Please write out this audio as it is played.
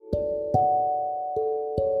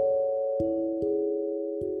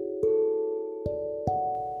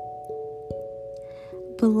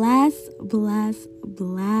Bless.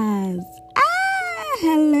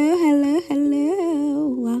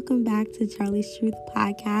 Hello. Welcome back to Charlie's Truth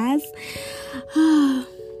Podcast.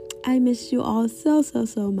 I miss you all so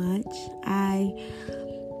much. I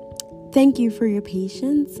thank you for your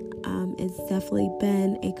patience. It's definitely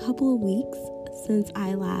been a couple of weeks since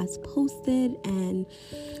I last posted, and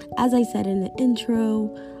as I said in the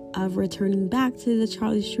intro of returning back to the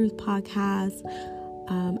Charlie's Truth Podcast,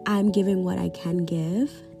 I'm giving what I can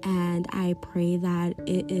give, and I pray that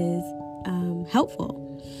it is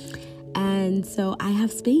helpful. And so I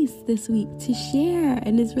have space this week to share,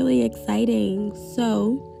 and it's really exciting.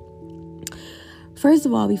 So first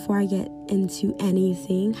of all, before I get into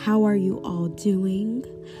anything, how are you all doing?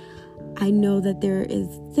 I know that there is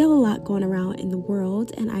still a lot going around in the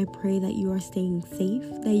world, and I pray that you are staying safe,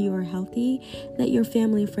 that you are healthy, that your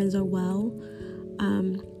family and friends are well.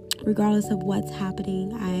 Regardless of what's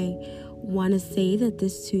happening, I want to say that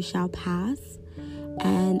this too shall pass,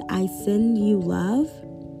 and I send you love.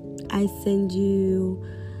 I send you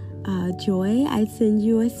joy. I send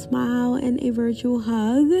you a smile and a virtual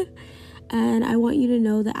hug. And I want you to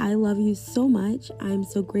know that I love you so much. I'm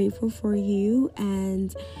so grateful for you.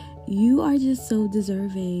 And you are just so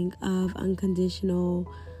deserving of unconditional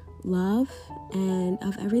love and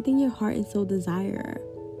of everything your heart and soul desire.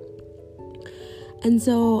 And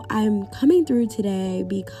so I'm coming through today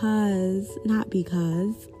because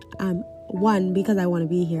I want to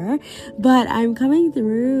be here, but I'm coming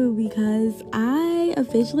through because I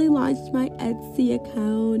officially launched my Etsy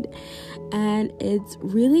account, and it's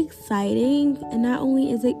really exciting. And not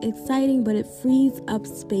only is it exciting, but it frees up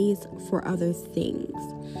space for other things.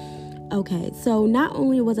 Okay, so not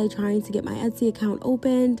only was I trying to get my Etsy account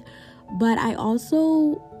opened, but I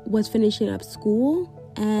also was finishing up school,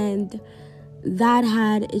 and that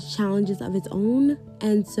had its challenges of its own.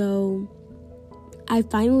 And so I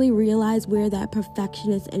finally realized where that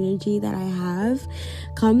perfectionist energy that I have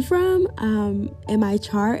comes from in my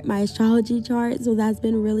chart, my astrology chart. So that's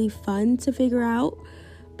been really fun to figure out,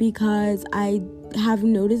 because I have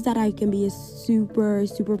noticed that I can be a super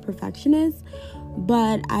perfectionist,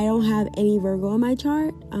 but I don't have any Virgo in my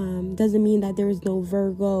chart. Doesn't mean that there is no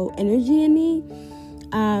Virgo energy in me.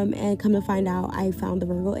 And come to find out, I found the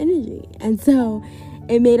Virgo energy. And so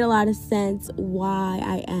it made a lot of sense why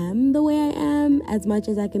I am the way I am. As much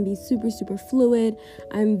as I can be super fluid,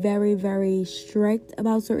 I'm very strict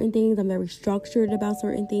about certain things. I'm very structured about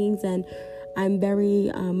certain things, and I'm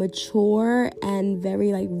very mature and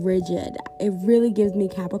very rigid. It really gives me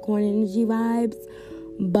Capricorn energy vibes,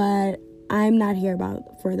 but I'm not here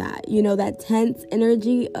for that. That tense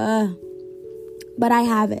energy, but I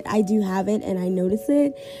have it. I do have it, and I notice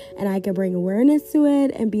it, and I can bring awareness to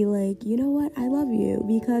it and be like, you know what? I love you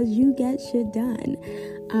because you get shit done.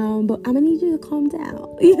 But I'm gonna need you to calm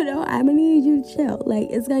down. I'm gonna need you to chill.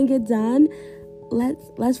 It's gonna get done.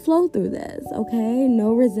 Let's flow through this, okay?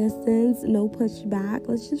 No resistance, no pushback.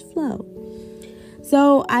 Let's just flow.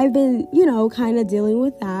 So I've been, kind of dealing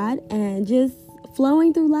with that and just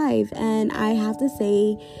flowing through life. And I have to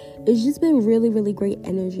say, it's just been really great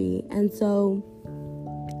energy. And so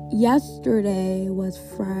yesterday was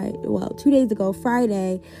Friday. Well, 2 days ago,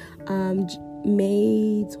 Friday,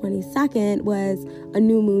 May 22nd, was a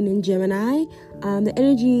new moon in Gemini. The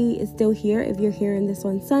energy is still here. If you're hearing this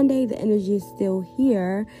on Sunday, the energy is still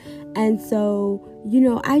here. And so,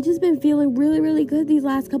 I've just been feeling really good these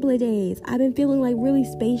last couple of days. I've been feeling really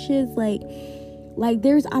spacious, like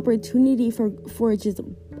there's opportunity for just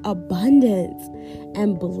abundance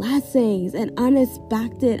and blessings and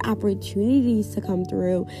unexpected opportunities to come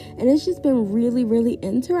through. And it's just been really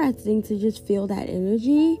interesting to just feel that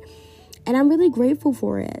energy, and I'm really grateful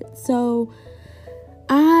for it. So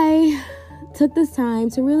I took this time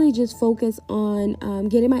to really just focus on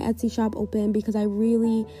getting my Etsy shop open, because I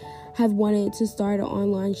really have wanted to start an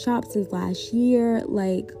online shop since last year.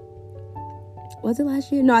 Was it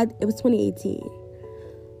last year? No, it was 2018.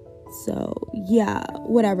 So yeah,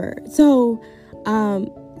 whatever. So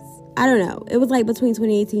I don't know. It was between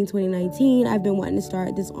 2018 and 2019. I've been wanting to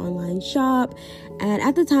start this online shop, and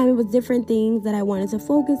at the time it was different things that I wanted to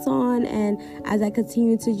focus on. And as I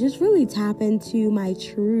continued to just really tap into my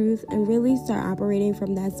truth and really start operating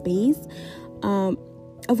from that space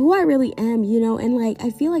of who I really am, and I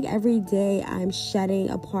feel like every day I'm shedding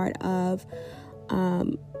a part of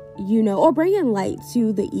or bringing light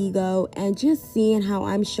to the ego, and just seeing how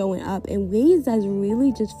I'm showing up in ways that's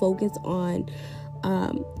really just focused on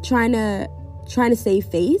trying to save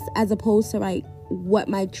face, as opposed to what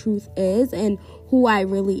my truth is and who I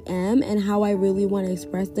really am, and how I really want to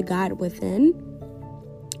express the God within,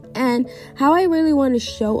 and how I really want to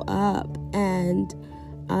show up and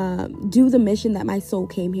do the mission that my soul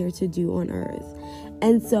came here to do on earth.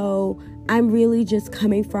 And so I'm really just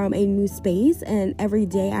coming from a new space, and every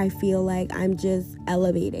day I feel like I'm just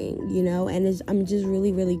elevating, and I'm just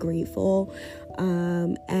really, really grateful.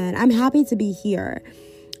 And I'm happy to be here.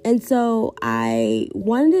 And so I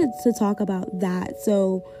wanted to talk about that.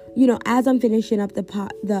 So, as I'm finishing up the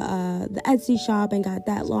Etsy shop and got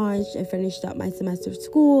that launched and finished up my semester of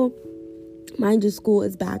school, mind you, school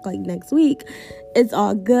is back like next week. It's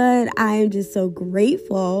all good. I am just so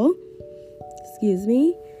grateful. Excuse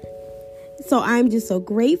me. So I'm just so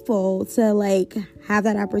grateful to like have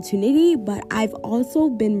that opportunity. But I've also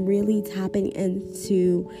been really tapping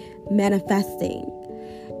into manifesting.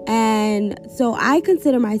 And so I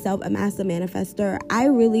consider myself a master manifester. I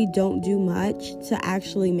really don't do much to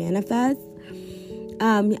actually manifest.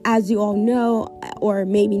 As you all know, or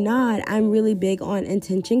maybe not, I'm really big on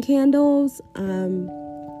intention candles.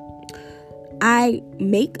 I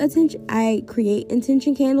create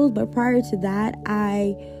intention candles, but prior to that,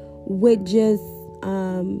 I would just,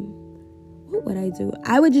 what would I do?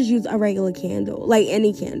 I would just use a regular candle, like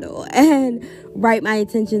any candle, and write my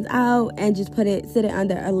intentions out and just sit it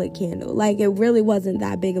under a lit candle. Like, it really wasn't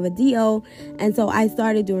that big of a deal. And so I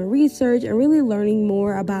started doing research and really learning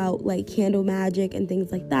more about like candle magic and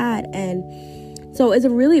things like that. And so it's a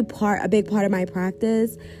big part of my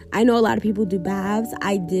practice. I know a lot of people do baths.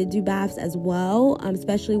 I did do baths as well,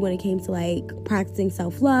 especially when it came to like practicing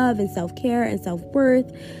self-love and self-care and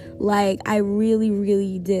self-worth. Like, I really,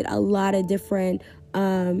 really did a lot of different,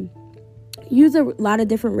 use a lot of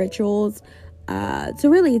different rituals to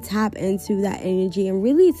really tap into that energy and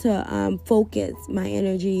really to focus my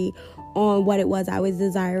energy on what it was I was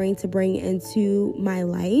desiring to bring into my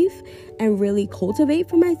life and really cultivate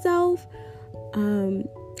for myself.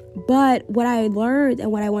 But what I learned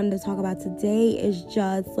and what I wanted to talk about today is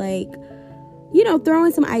just like,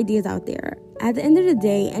 throwing some ideas out there. At the end of the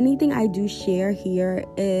day, anything I do share here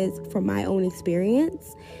is from my own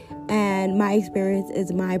experience, and my experience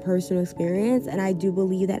is my personal experience. And I do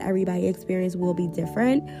believe that everybody's experience will be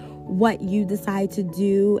different. What you decide to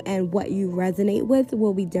do and what you resonate with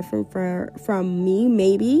will be different from me,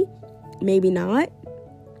 maybe not.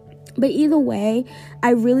 But either way,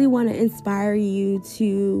 I really want to inspire you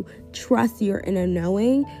to trust your inner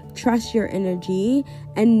knowing, trust your energy,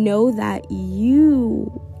 and know that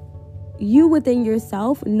you within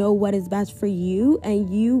yourself know what is best for you,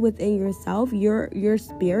 and you within yourself, your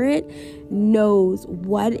spirit knows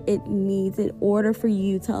what it needs in order for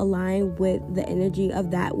you to align with the energy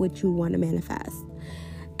of that which you want to manifest.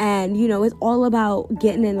 And, it's all about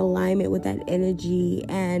getting in alignment with that energy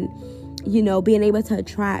and, being able to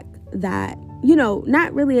attract that,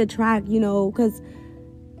 not really attract, because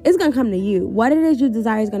it's going to come to you. What it is you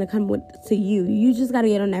desire is going to come to you. You just got to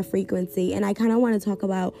get on that frequency. And I kind of want to talk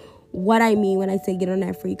about what I mean when I say get on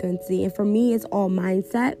that frequency. And for me, it's all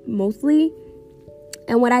mindset mostly.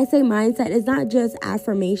 And when I say mindset, it's not just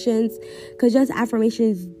affirmations, because just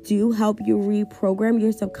affirmations do help you reprogram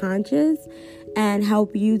your subconscious and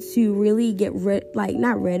help you to really get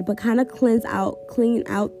kind of clean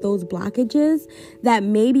out those blockages that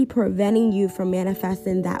may be preventing you from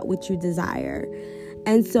manifesting that which you desire.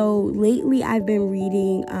 And so lately I've been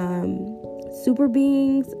reading Super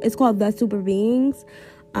Beings. It's called The Super Beings.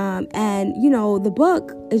 And the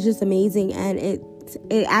book is just amazing, and it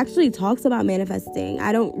actually talks about manifesting.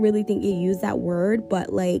 I don't really think it used that word, but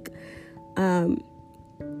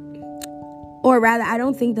I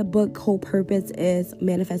don't think the book whole purpose is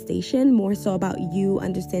manifestation, more so about you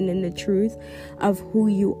understanding the truth of who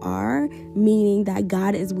you are, meaning that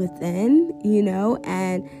God is within,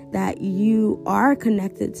 and that you are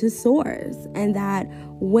connected to source, and that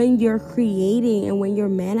when you're creating and when you're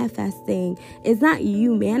manifesting, it's not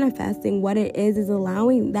you manifesting. What it is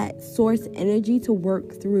allowing that source energy to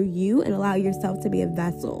work through you and allow yourself to be a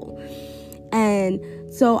vessel. And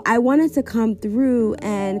so I wanted to come through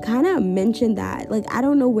and kind of mention that. Like, I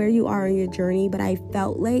don't know where you are in your journey, but I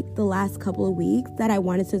felt like the last couple of weeks that I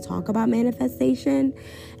wanted to talk about manifestation.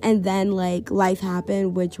 And then life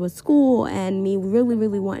happened, which was school, and me really,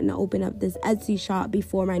 really wanting to open up this Etsy shop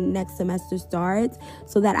before my next semester starts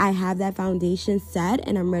so that I have that foundation set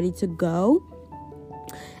and I'm ready to go.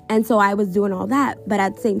 And so I was doing all that. But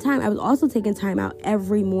at the same time, I was also taking time out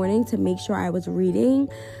every morning to make sure I was reading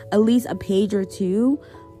at least a page or two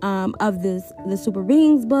of the Super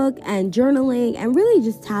Beings book, and journaling, and really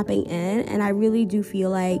just tapping in. And I really do feel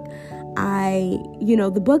like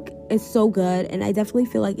the book is so good, and I definitely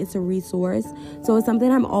feel like it's a resource. So it's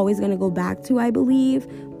something I'm always going to go back to, I believe,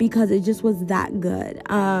 because it just was that good.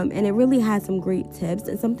 And it really has some great tips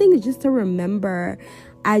and some things just to remember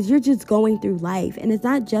as you're just going through life. And it's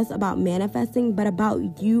not just about manifesting, but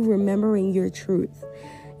about you remembering your truth.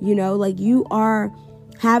 Like, you are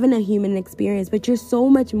having a human experience, but you're so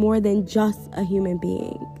much more than just a human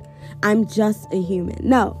being. I'm just a human.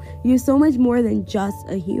 No, you're so much more than just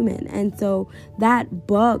a human. And so that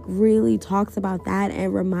book really talks about that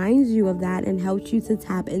and reminds you of that and helps you to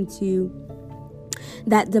tap into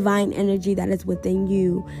that divine energy that is within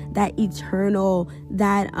you, that eternal,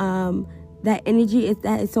 that energy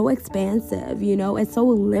that is so expansive, it's so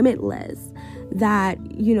limitless that,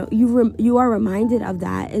 you are reminded of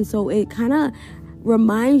that. And so it kind of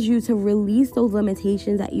reminds you to release those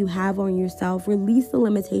limitations that you have on yourself, release the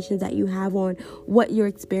limitations that you have on what your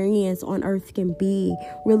experience on earth can be,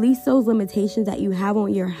 release those limitations that you have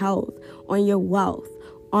on your health, on your wealth,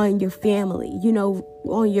 on your family,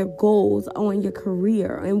 on your goals, on your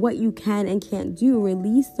career, and what you can and can't do.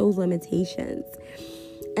 Release those limitations.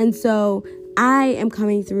 And so I am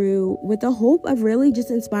coming through with the hope of really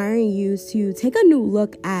just inspiring you to take a new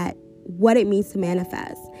look at what it means to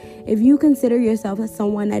manifest. If you consider yourself as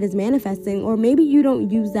someone that is manifesting, or maybe you don't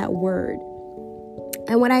use that word.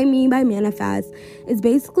 And what I mean by manifest is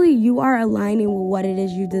basically you are aligning with what it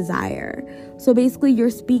is you desire. So basically you're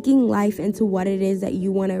speaking life into what it is that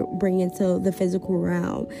you want to bring into the physical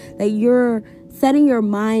realm. That you're setting your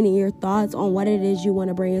mind and your thoughts on what it is you want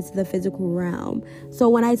to bring into the physical realm. So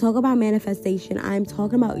when I talk about manifestation, I'm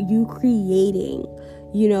talking about you creating,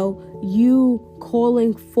 you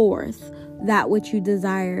calling forth that which you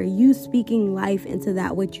desire, you speaking life into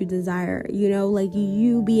that which you desire, like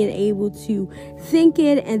you being able to think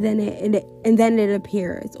it and then it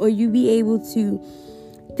appears, or you be able to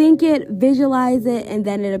think it, visualize it, and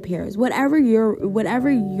then it appears. Whatever your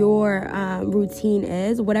routine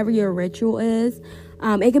is, whatever your ritual is,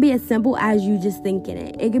 it could be as simple as you just thinking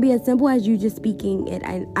it. It could be as simple as you just speaking it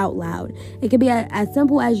out loud. It could be as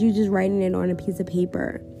simple as you just writing it on a piece of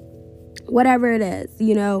paper. Whatever it is,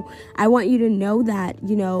 I want you to know that,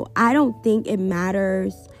 I don't think it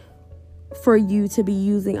matters for you to be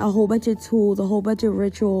using a whole bunch of tools, a whole bunch of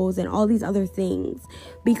rituals, and all these other things,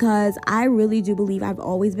 because I really do believe I've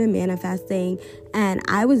always been manifesting, and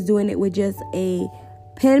I was doing it with just a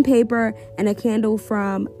pen and paper and a candle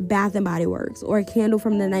from Bath and Body Works, or a candle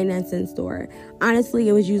from the 99-cent store. Honestly,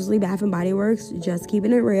 it was usually Bath and Body Works, just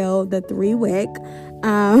keeping it real, the 3-wick.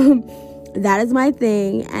 That is my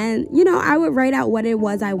thing. And, I would write out what it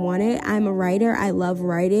was I wanted. I'm a writer. I love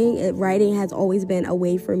writing. Writing has always been a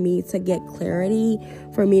way for me to get clarity,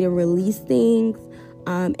 for me to release things.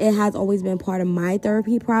 It has always been part of my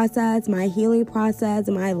therapy process, my healing process,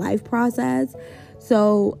 my life process.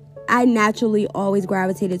 So I naturally always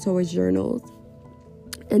gravitated towards journals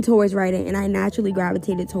and towards writing, and I naturally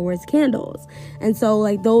gravitated towards candles. And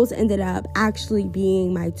so those ended up actually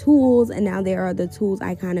being my tools, and now they are the tools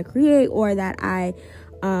I kind of create, or that I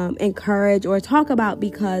encourage or talk about,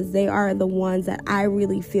 because they are the ones that I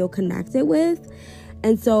really feel connected with.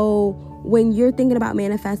 And so when you're thinking about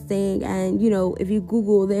manifesting, and if you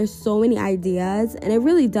Google, there's so many ideas, and it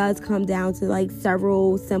really does come down to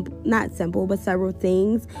several several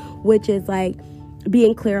things, which is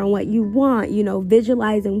being clear on what you want,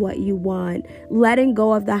 visualizing what you want, letting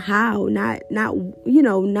go of the how, not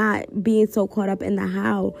being so caught up in the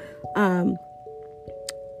how,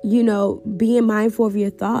 being mindful of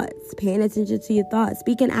your thoughts, paying attention to your thoughts,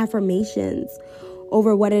 speaking affirmations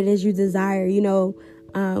over what it is you desire,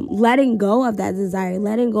 letting go of that desire,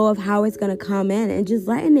 letting go of how it's going to come in, and just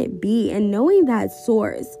letting it be, and knowing that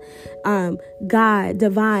source, God,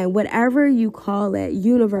 divine, whatever you call it,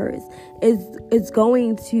 universe, is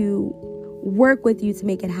going to work with you to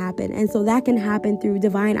make it happen. And so that can happen through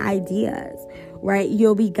divine ideas, right?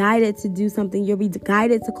 You'll be guided to do something. You'll be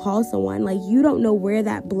guided to call someone. You don't know where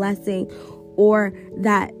that blessing or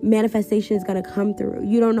that manifestation is going to come through.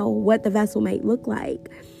 You don't know what the vessel might look like.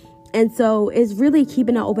 And so it's really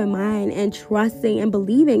keeping an open mind and trusting and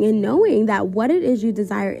believing and knowing that what it is you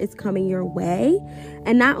desire is coming your way.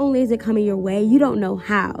 And not only is it coming your way, you don't know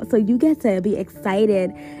how. So you get to be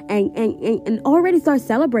excited and already start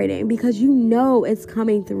celebrating, because it's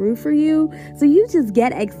coming through for you. So you just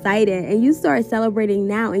get excited and you start celebrating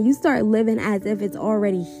now, and you start living as if it's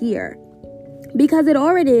already here. Because it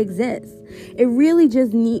already exists. It really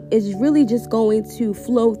just is really just going to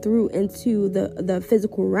flow through into the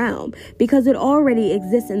physical realm, because it already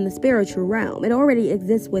exists in the spiritual realm. It already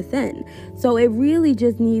exists within. So it really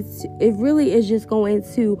is just going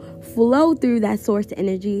to flow through that source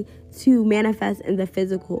energy to manifest in the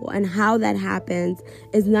physical, and how that happens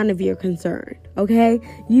is none of your concern, okay?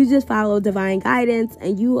 You just follow divine guidance,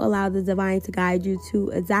 and you allow the divine to guide you to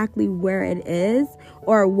exactly where it is,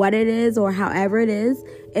 or what it is, or however it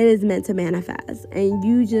is meant to manifest, and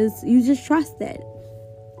you just trust it.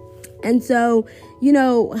 And so,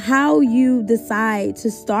 how you decide to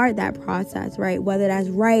start that process, right? Whether that's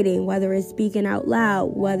writing, whether it's speaking out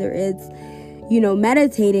loud, whether it's,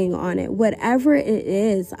 meditating on it, whatever it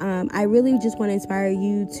is, I really just want to inspire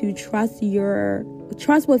you to trust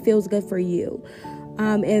what feels good for you.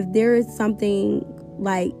 If there is something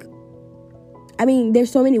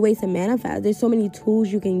there's so many ways to manifest. There's so many tools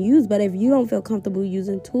you can use. But if you don't feel comfortable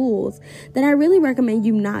using tools, then I really recommend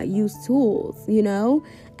you not use tools,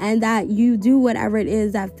 and that you do whatever it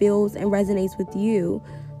is that feels and resonates with you.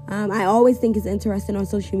 I always think it's interesting on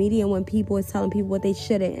social media when people is telling people what they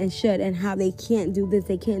shouldn't and should, and how they can't do this,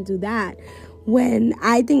 they can't do that. When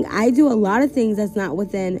I think I do a lot of things that's not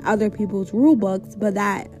within other people's rule books, but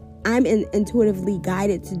that I'm intuitively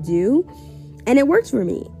guided to do, and it works for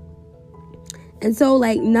me. And so,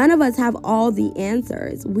 none of us have all the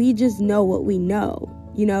answers. We just know what we know,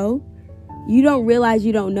 You don't realize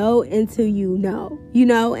you don't know until you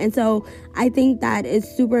know, And so I think that it's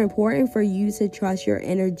super important for you to trust your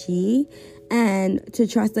energy and to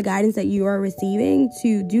trust the guidance that you are receiving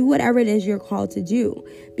to do whatever it is you're called to do.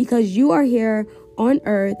 Because you are here on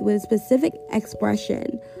earth with a specific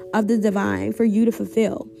expression of the divine for you to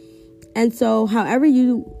fulfill. And so however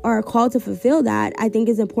you are called to fulfill that, I think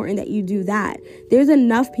it's important that you do that. There's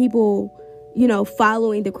enough people,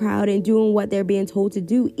 following the crowd and doing what they're being told to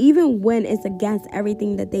do, even when it's against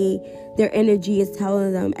everything that their energy is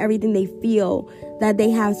telling them, everything they feel, that they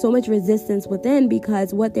have so much resistance within,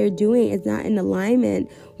 because what they're doing is not in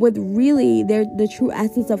alignment with really the true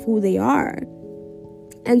essence of who they are.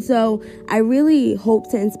 And so I really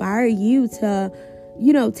hope to inspire you to,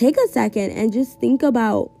 take a second and just think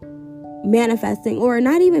about manifesting, or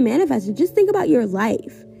not even manifesting, just think about your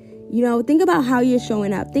life. Think about how you're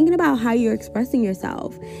showing up, thinking about how you're expressing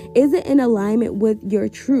yourself. Is it in alignment with your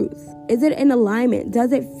truth? Is it in alignment?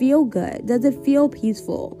 Does it feel good? Does it feel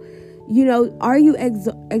peaceful? Are you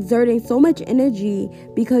exerting so much energy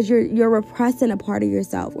because you're repressing a part of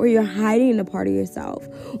yourself, or you're hiding a part of yourself,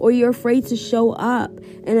 or you're afraid to show up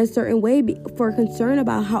in a certain way for concern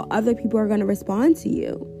about how other people are going to respond to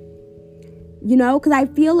you? Because I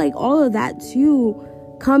feel like all of that too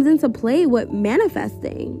comes into play with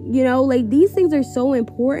manifesting. These things are so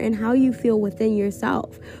important, how you feel within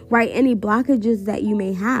yourself, right? Any blockages that you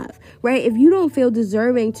may have, right? If you don't feel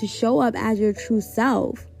deserving to show up as your true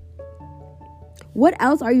self, what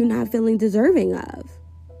else are you not feeling deserving of?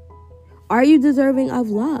 Are you deserving of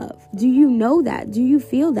love? Do you know that? Do you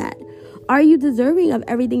feel that? Are you deserving of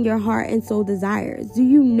everything your heart and soul desires? Do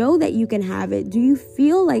you know that you can have it? Do you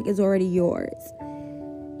feel like it's already yours?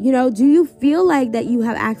 Do you feel like that you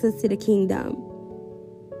have access to the kingdom?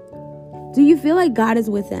 Do you feel like God is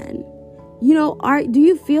within? Do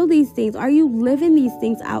you feel these things? Are you living these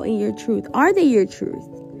things out in your truth? Are they your truth?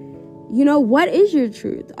 What is your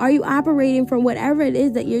truth? Are you operating from whatever it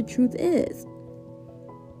is that your truth is?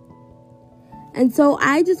 And so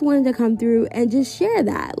I just wanted to come through and just share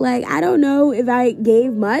that. I don't know if I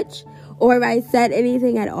gave much or if I said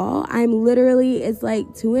anything at all. It's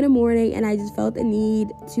 2 a.m. and I just felt the need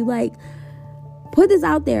to put this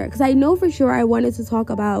out there, because I know for sure I wanted to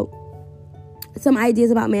talk about some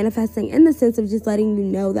ideas about manifesting, in the sense of just letting you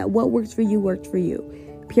know that what works for you,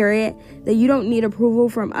 period. That you don't need approval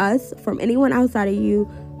from us, from anyone outside of you,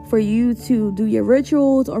 for you to do your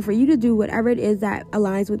rituals, or for you to do whatever it is that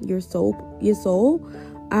aligns with your soul.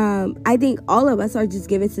 I think all of us are just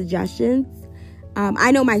giving suggestions.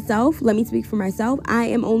 I know myself, let me speak for myself. I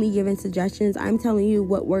am only giving suggestions. I'm telling you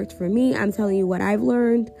what worked for me. I'm telling you what I've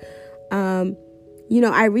learned.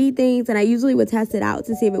 I read things and I usually would test it out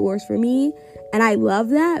to see if it works for me. And I love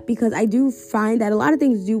that, because I do find that a lot of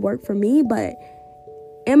things do work for me, but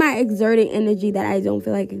am I exerting energy that I don't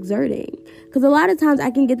feel like exerting? Because a lot of times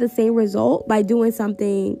I can get the same result by doing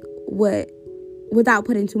something without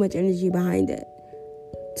putting too much energy behind it.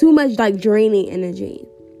 Too much draining energy.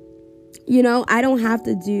 I don't have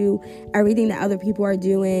to do everything that other people are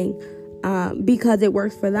doing because it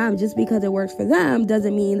works for them. Just because it works for them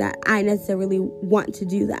doesn't mean that I necessarily want to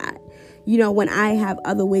do that, when I have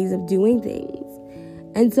other ways of doing things.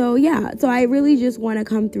 And so, so I really just want to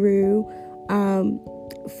come through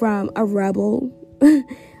from a rebel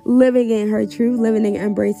living in her truth, living and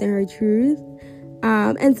embracing her truth,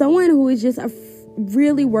 and someone who is just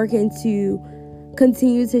really working to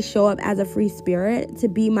continue to show up as a free spirit, to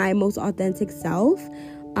be my most authentic self,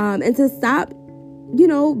 and to stop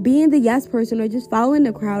being the yes person or just following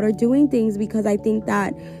the crowd or doing things because I think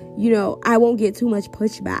that, I won't get too much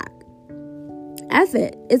pushback. F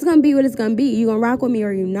it. It's going to be what it's going to be. You're going to rock with me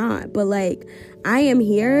or you're not. But like, I am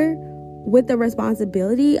here with the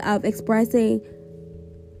responsibility of expressing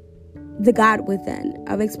the God within,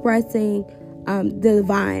 of expressing the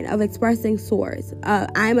divine, of expressing source.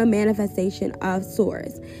 I'm a manifestation of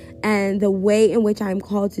source. And the way in which I'm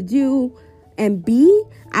called to do and be,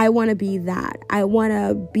 I want to be that. I want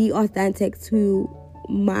to be authentic to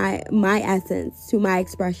my essence, to my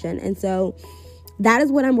expression. And so that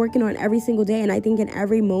is what I'm working on every single day. And I think in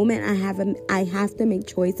every moment I have to make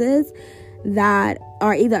choices that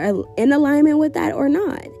are either in alignment with that or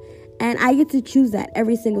not. And I get to choose that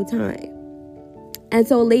every single time. And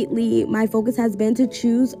so lately, my focus has been to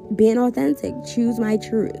choose being authentic, choose my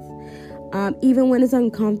truth. Even when it's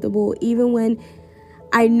uncomfortable, even when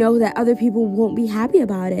I know that other people won't be happy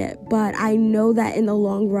about it. But I know that in the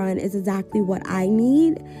long run is exactly what I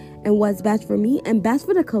need and what's best for me and best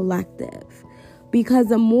for the collective. Because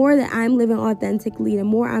the more that I'm living authentically, the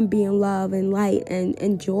more I'm being love and light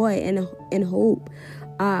and joy and hope,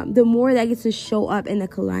 the more that gets to show up in the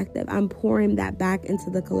collective. I'm pouring that back into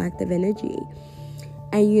the collective energy.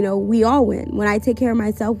 And, we all win. When I take care of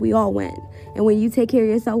myself, we all win. And when you take care of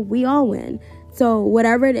yourself, we all win. So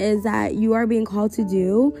whatever it is that you are being called to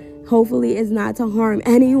do, hopefully is not to harm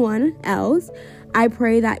anyone else. I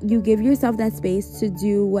pray that you give yourself that space to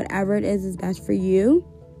do whatever it is best for you.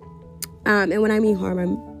 And when I mean harm, I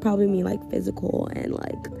probably mean like physical and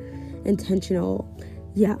like intentional.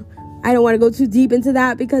 Yeah. I don't want to go too deep into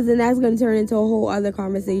that because then that's going to turn into a whole other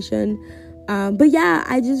conversation. But yeah,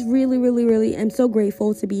 I just really, really, really am so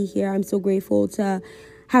grateful to be here. I'm so grateful to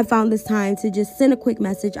have found this time to just send a quick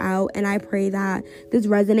message out. And I pray that this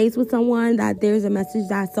resonates with someone, that there's a message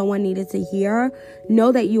that someone needed to hear.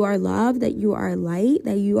 Know that you are loved, that you are light,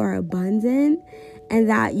 that you are abundant, and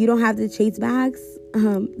that you don't have to chase bags.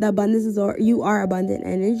 The abundance is, or you are abundant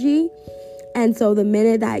energy. And so the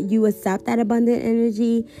minute that you accept that abundant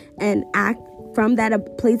energy and act from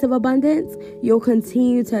that place of abundance, you'll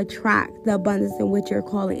continue to attract the abundance in which you're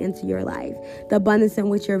calling into your life, the abundance in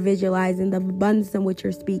which you're visualizing, the abundance in which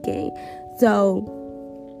you're speaking.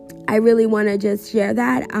 So I really want to just share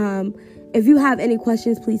that. If you have any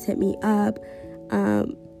questions, please hit me up.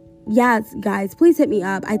 Yes, guys, please hit me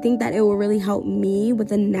up. I think that it will really help me with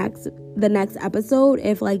the next episode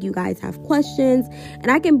if like you guys have questions, and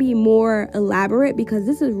I can be more elaborate because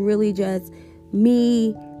this is really just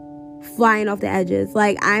me flying off the edges.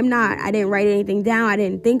 Like I didn't write anything down. I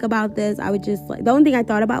didn't think about this. I would just like, the only thing I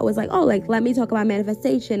thought about was like, let me talk about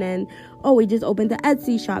manifestation, and we just opened the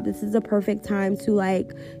Etsy shop. This is a perfect time to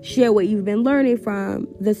like share what you've been learning from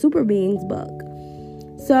the Super Beings book.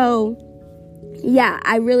 So yeah,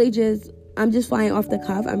 I'm just flying off the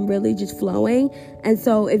cuff. I'm really just flowing. And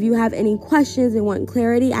so if you have any questions and want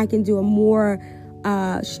clarity, I can do a more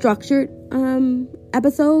structured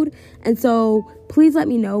episode. And so please let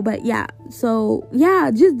me know. But just do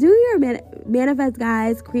your manifest,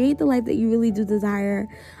 guys. Create the life that you really do desire.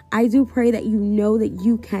 I do pray that you know that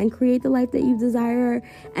you can create the life that you desire,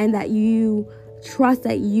 and that you trust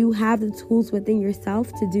that you have the tools within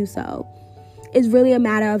yourself to do so. It's really a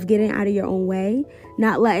matter of getting out of your own way,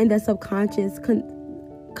 not letting the subconscious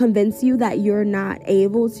convince you that you're not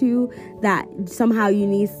able to, that somehow you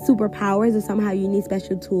need superpowers or somehow you need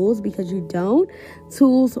special tools, because you don't.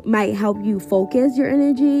 Tools might help you focus your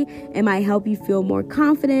energy. It might help you feel more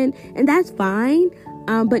confident, and that's fine.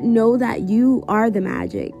 But know that you are the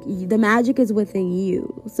magic. The magic is within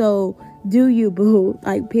you. So do you, boo,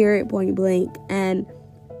 like period, point blank. And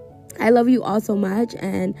I love you all so much,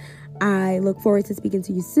 and I look forward to speaking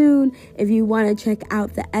to you soon. If you want to check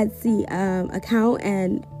out the Etsy account,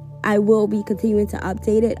 and I will be continuing to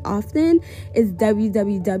update it often, it's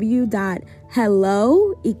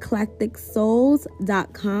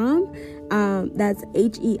www.helloeclecticsouls.com. That's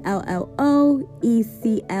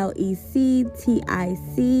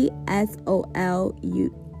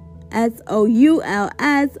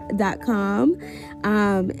HELLOECLECTICSOULS.com.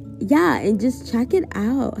 And just check it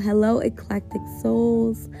out. Hello Eclectic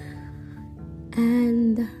Souls.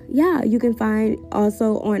 And you can find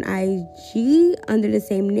also on IG under the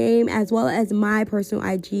same name, as well as my personal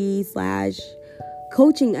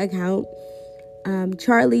IG/coaching account,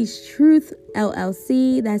 Charlie's Truth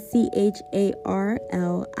LLC. That's CharliesTruth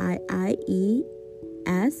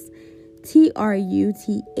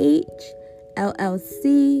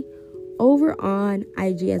LLC over on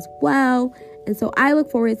IG as well. And so I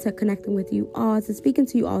look forward to connecting with you all, to speaking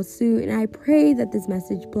to you all soon. And I pray that this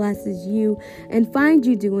message blesses you and finds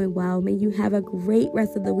you doing well. May you have a great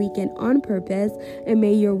rest of the weekend on purpose. And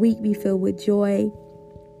may your week be filled with joy,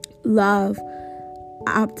 love,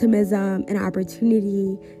 optimism, and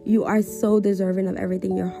opportunity. You are so deserving of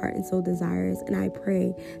everything your heart and soul desires. And I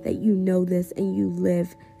pray that you know this and you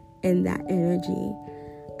live in that energy.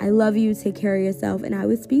 I love you. Take care of yourself. And I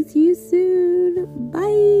will speak to you soon.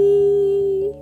 Bye.